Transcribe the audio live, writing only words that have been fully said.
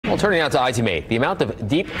Turning now to IT-Mate. The amount of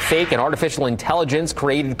deep fake and artificial intelligence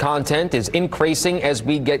created content is increasing as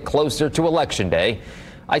we get closer to Election Day.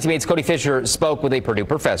 IT-Mate's Cody Fisher spoke with a Purdue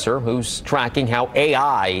professor who's tracking how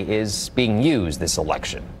AI is being used this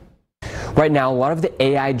election. Right now, a lot of the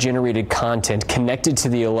AI-generated content connected to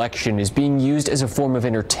the election is being used as a form of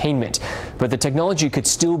entertainment, but the technology could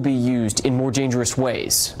still be used in more dangerous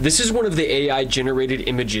ways. This is one of the AI-generated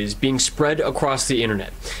images being spread across the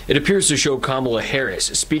internet. It appears to show Kamala Harris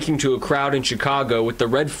speaking to a crowd in Chicago with the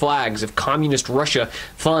red flags of communist Russia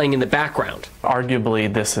flying in the background.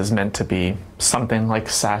 Arguably, this is meant to be something like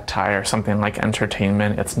satire, something like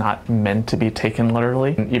entertainment. It's not meant to be taken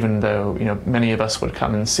literally. Even though, many of us would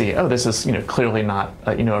come and see, oh, this is, clearly not,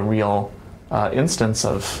 a real instance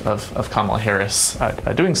of Kamala Harris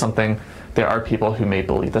doing something. There are people who may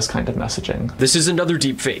believe this kind of messaging. This is another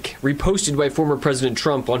deepfake, reposted by former President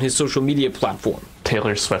Trump on his social media platform.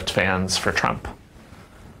 Taylor Swift fans for Trump,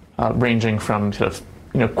 ranging from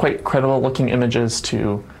quite credible-looking images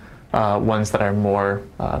to ones that are more,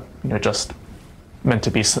 just meant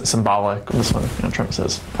to be symbolic. This one, Trump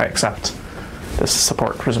says, "I accept this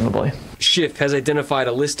support," presumably. Schiff has identified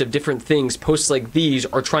a list of different things posts like these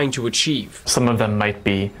are trying to achieve. Some of them might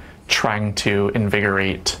be trying to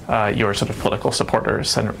invigorate your sort of political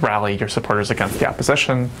supporters and rally your supporters against the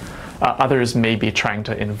opposition. Others may be trying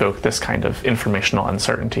to invoke this kind of informational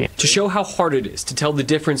uncertainty. To show how hard it is to tell the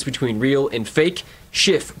difference between real and fake,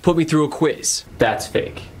 Schiff put me through a quiz. That's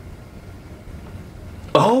fake.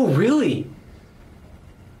 Oh, really?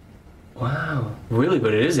 Wow. Really,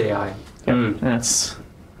 but it is AI. Yep.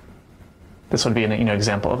 This would be an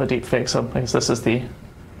example of a deep fake. So I guess this is the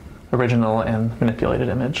original and manipulated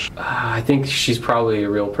image. I think she's probably a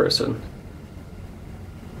real person.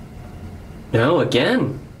 No,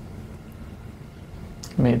 again.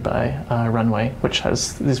 Made by Runway, which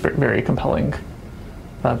has these very compelling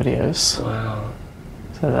videos. Wow.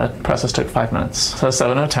 So that process took 5 minutes. So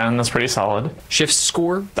 7 out of 10, that's pretty solid. Schiff's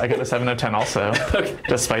score? I get a 7 out of 10 also, okay.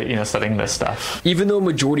 Despite, studying this stuff. Even though a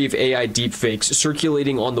majority of AI deepfakes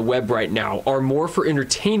circulating on the web right now are more for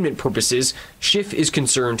entertainment purposes, Schiff is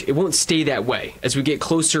concerned it won't stay that way as we get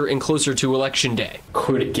closer and closer to Election Day.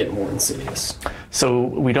 Could it get more insidious? So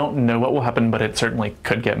we don't know what will happen, but it certainly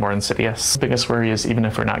could get more insidious. The biggest worry is even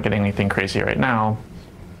if we're not getting anything crazy right now,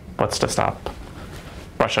 what's to stop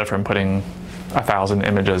Russia from putting 1,000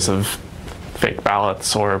 images of fake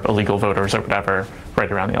ballots or illegal voters or whatever right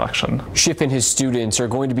around the election? Schiff and his students are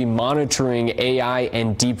going to be monitoring AI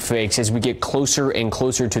and deepfakes as we get closer and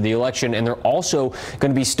closer to the election, and they're also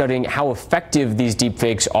going to be studying how effective these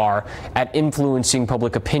deepfakes are at influencing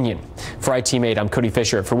public opinion. For IT-Mate, I'm Cody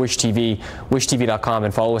Fisher for Wish TV, wishtv.com,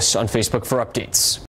 and follow us on Facebook for updates.